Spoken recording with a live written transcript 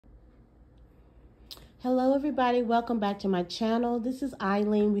Hello everybody, welcome back to my channel. This is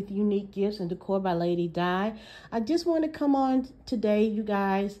Eileen with Unique Gifts and Decor by Lady Di. I just want to come on today, you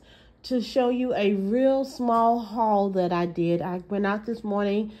guys, to show you a real small haul that I did. I went out this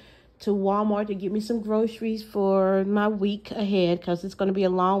morning to Walmart to get me some groceries for my week ahead because it's going to be a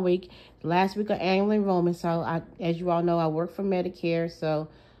long week. Last week of annual enrollment, so as you all know, I work for Medicare, so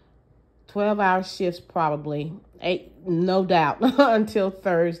 12-hour shifts probably, no doubt, until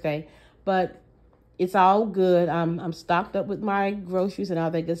Thursday. But it's all good. I'm stocked up with my groceries and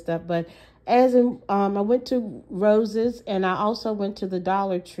all that good stuff. But I went to Rose's, and I also went to the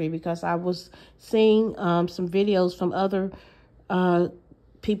Dollar Tree because I was seeing some videos from other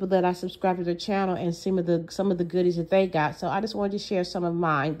people that I subscribe to their channel and some of the goodies that they got. So I just wanted to share some of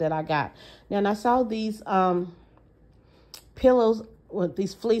mine that I got. Now, and I saw these pillows, with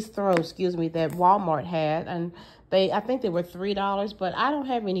these fleece throws, excuse me, that Walmart had, and I think they were $3, but I don't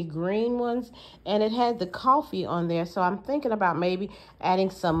have any green ones, and it had the coffee on there, so I'm thinking about maybe adding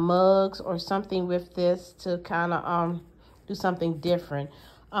some mugs or something with this to kind of do something different.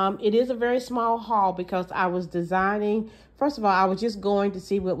 It is a very small haul because I was designing. First of all, I was just going to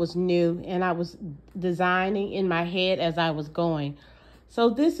see what was new, and I was designing in my head as I was going. So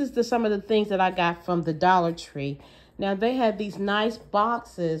this is some of the things that I got from the Dollar Tree. Now, they had these nice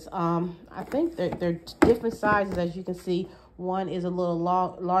boxes. I think they're different sizes, as you can see. One is a little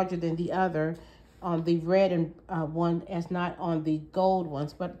larger than the other on the red and one as not on the gold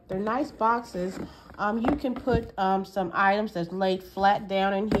ones. But they're nice boxes. You can put some items that's laid flat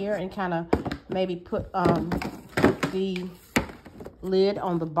down in here and kind of maybe put the lid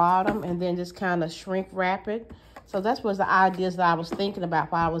on the bottom and then just kind of shrink wrap it. So that was the ideas that I was thinking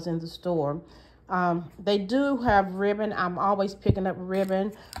about while I was in the store. They do have ribbon. I'm always picking up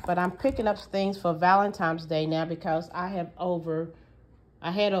ribbon, but I'm picking up things for Valentine's Day now because I had over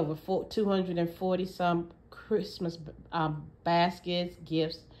 240 some Christmas baskets,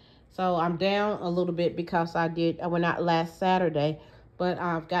 gifts. So I'm down a little bit because I went out last Saturday, but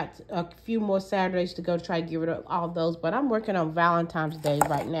I've got a few more Saturdays to go to try to get rid of all those. But I'm working on Valentine's Day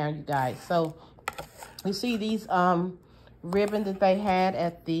right now, you guys. So you see these ribbon that they had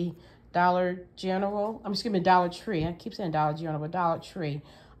at the Dollar Tree. I keep saying Dollar General, but Dollar Tree.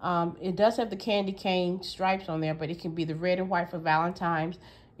 It does have the candy cane stripes on there, but it can be the red and white for Valentine's.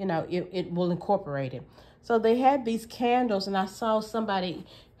 You know, it will incorporate it. So they had these candles, and I saw somebody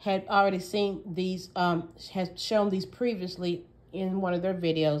had already seen these, has shown these previously in one of their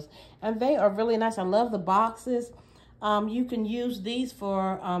videos, and they are really nice. I love the boxes. You can use these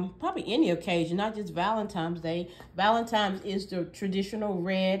for probably any occasion, not just Valentine's Day. Valentine's is the traditional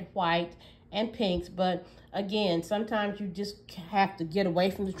red, white, and pinks. But again, sometimes you just have to get away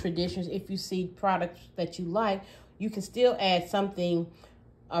from the traditions. If you see products that you like, you can still add something,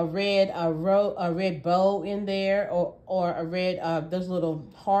 a red bow in there, or a red, those little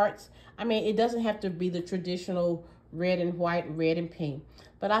hearts. I mean, it doesn't have to be the traditional red and white, red and pink.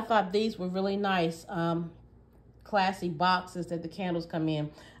 But I thought these were really nice. Classy boxes that the candles come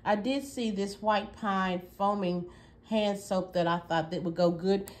in. I did see this white pine foaming hand soap that I thought that would go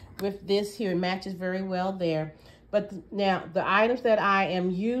good with this here. It matches very well there. But now the items that I am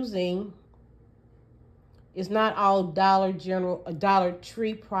using is not all Dollar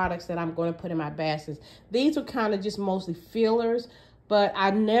Tree products that I'm going to put in my baskets. These are kind of just mostly fillers, but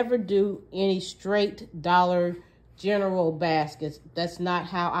I never do any straight Dollar General baskets. That's not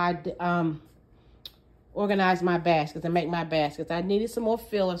how I organize my baskets and make my baskets. I needed some more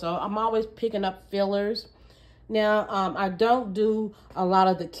fillers, so I'm always picking up fillers. Now, I don't do a lot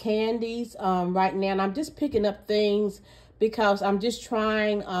of the candies right now, and I'm just picking up things because I'm just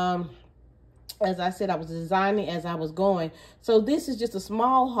trying, as I said, I was designing as I was going. So this is just a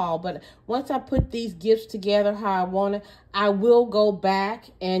small haul, but once I put these gifts together how I want it, I will go back,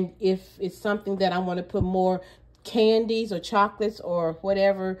 and if it's something that I want to put more candies or chocolates or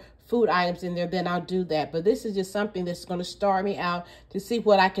whatever food items in there, then I'll do that. But this is just something that's going to start me out to see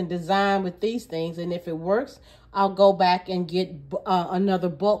what I can design with these things. And if it works, I'll go back and get another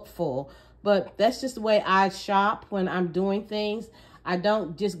bulk full. But that's just the way I shop when I'm doing things. I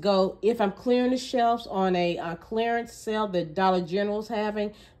don't just go, if I'm clearing the shelves on a clearance sale that Dollar General's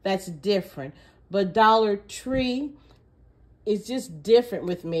having, that's different. But Dollar Tree is just different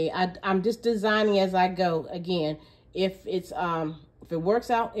with me. I'm just designing as I go. Again, if it works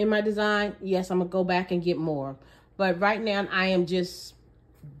out in my design, yes, I'm gonna go back and get more. But right now, I am just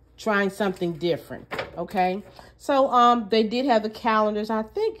trying something different. Okay, so they did have the calendars. I'm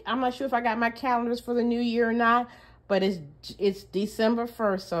not sure if I got my calendars for the new year or not, but it's December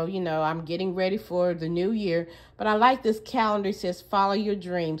 1st, so you know I'm getting ready for the new year. But I like this calendar. It says follow your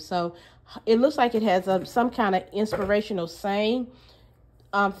dreams. So it looks like it has some kind of inspirational saying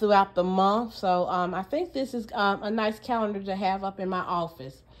throughout the month. So I think this is a nice calendar to have up in my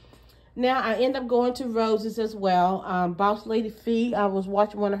office. Now, I end up going to Roses as well. Boss Lady Fee, I was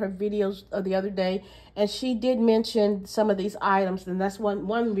watching one of her videos the other day, and she did mention some of these items, and that's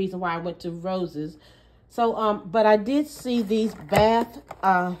one reason why I went to Roses. So, but I did see these bath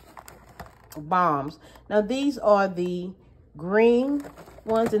bombs. Now, these are the green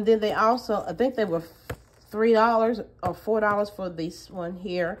ones, and then they also, I think they were $3 or $4 for this one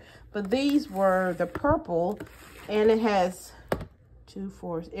here. But these were the purple, and it has...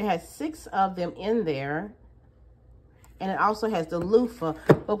 it has 6 of them in there, and it also has the loofah.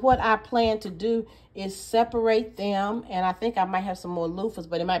 But what I plan to do is separate them, and I think I might have some more loofahs,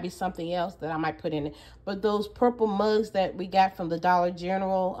 but it might be something else that I might put in it. But those purple mugs that we got from the Dollar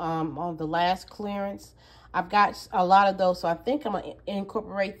General on the last clearance, I've got a lot of those, so I think I'm gonna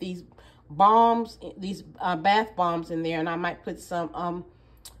incorporate these bombs, these bath bombs in there, and I might put some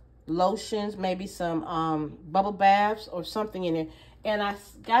lotions, maybe some bubble baths or something in there. And I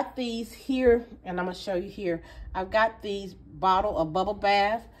got these here, and I'm going to show you here. I've got these bottle of bubble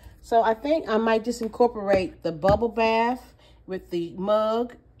bath. So I think I might just incorporate the bubble bath with the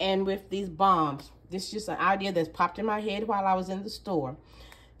mug and with these bombs. This is just an idea that's popped in my head while I was in the store.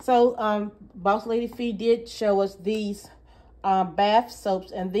 So Boss Lady Fee did show us these bath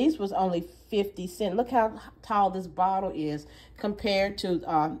soaps, and these was only 50 cents. Look how tall this bottle is compared to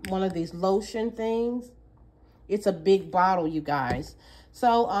one of these lotion things. It's a big bottle, you guys.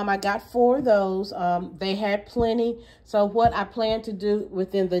 So I got 4 of those. They had plenty. So what I plan to do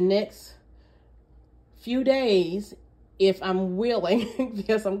within the next few days, if I'm willing,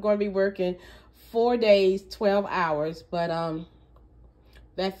 because I'm going to be working 4 days, 12 hours. But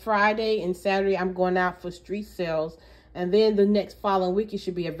that Friday and Saturday, I'm going out for street sales. And then the next following week, it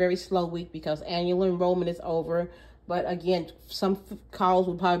should be a very slow week because annual enrollment is over. But again, some calls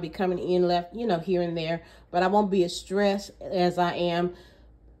will probably be coming in left, you know, here and there. But I won't be as stressed as I am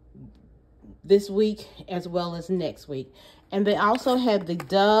this week as well as next week. And they also have the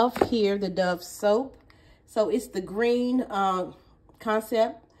Dove here, the Dove soap. So it's the green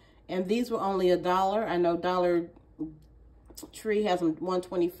concept. And these were only $1. I know Dollar Tree has them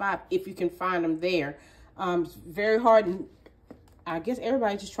 $1.25 if you can find them there. It's very hard, and I guess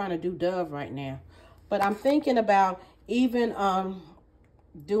everybody's just trying to do Dove right now. But I'm thinking about even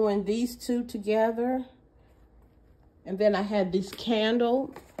doing these 2 together. And then I had this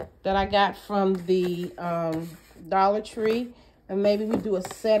candle that I got from the Dollar Tree. And maybe we do a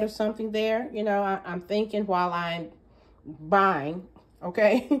set or something there. You know, I'm thinking while I'm buying,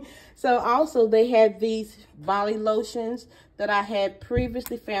 okay? So also they had these body lotions that I had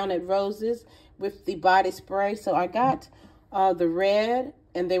previously found at Roses with the body spray. So I got the red,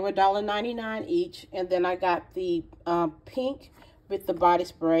 and they were $1.99 each. And then I got the pink with the body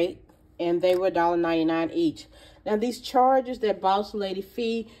spray, and they were $1.99 each. Now, these chargers that Boss Lady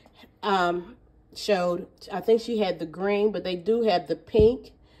Fee showed, I think she had the green, but they do have the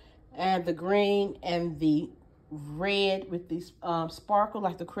pink and the green and the red with these sparkle,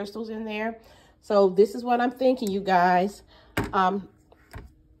 like the crystals in there. So this is what I'm thinking, you guys.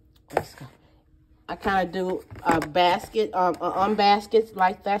 Let's go. I kind of do a basket, on baskets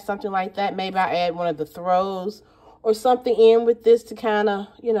like that, something like that. Maybe I add one of the throws or something in with this to kind of,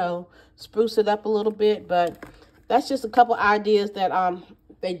 you know, spruce it up a little bit. But that's just a couple ideas that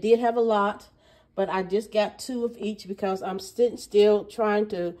they did have a lot, but I just got 2 of each because I'm still trying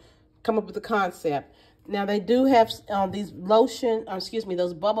to come up with a concept. Now they do have these lotion,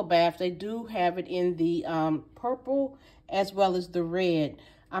 those bubble baths. They do have it in the purple as well as the red.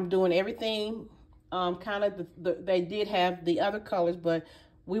 I'm doing everything. Kind of they did have the other colors, but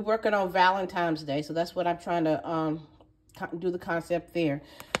we're working on Valentine's Day, so that's what I'm trying to do the concept there.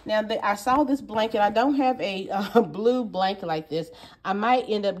 Now I saw this blanket. I don't have a blue blanket like this. I might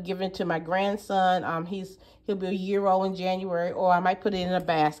end up giving it to my grandson. He'll be a year old in January, or I might put it in a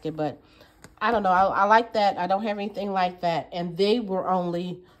basket. But I don't know. I like that. I don't have anything like that, and they were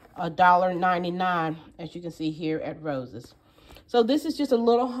only $1.99, as you can see here at Roses. So this is just a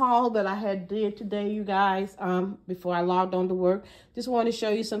little haul that I did today, you guys, before I logged on to work. Just wanted to show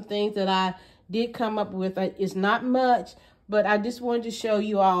you some things that I did come up with. It's not much, but I just wanted to show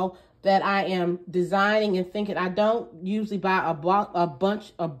you all that I am designing and thinking. I don't usually buy a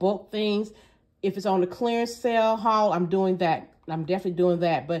bunch of bulk things. If it's on a clearance sale haul, I'm doing that. I'm definitely doing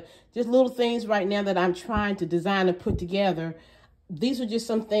that. But just little things right now that I'm trying to design and put together. These are just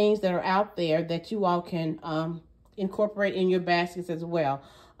some things that are out there that you all can incorporate in your baskets as well.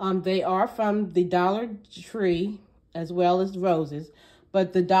 They are from the Dollar Tree as well as Roses,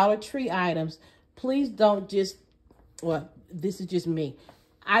 But the Dollar Tree items, please don't just, well, this is just me.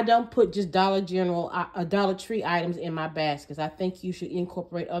 I don't put just Dollar Tree items in my baskets. I think you should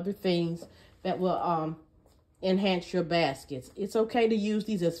incorporate other things that will enhance your baskets. It's okay to use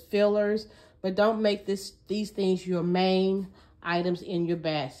these as fillers, but don't make these things your main items in your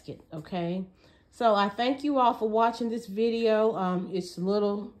basket, okay? So I thank you all for watching this video. It's a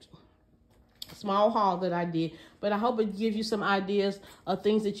little small haul that I did, but I hope it gives you some ideas of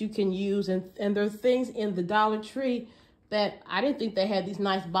things that you can use. And there are things in the Dollar Tree that I didn't think they had these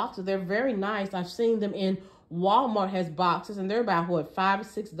nice boxes. They're very nice. I've seen them in Walmart has boxes, and they're about, what, $5 or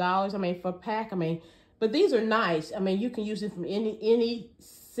 $6? I mean, for a pack. I mean, but these are nice. I mean, you can use them from any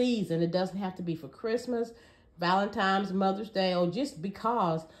season. It doesn't have to be for Christmas, Valentine's, Mother's Day, or just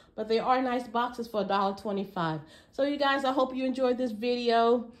because. But they are nice boxes for $1.25. So you guys, I hope you enjoyed this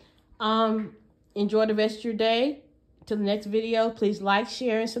video. Enjoy the rest of your day. Till the next video, please like,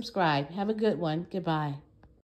 share, and subscribe. Have a good one. Goodbye.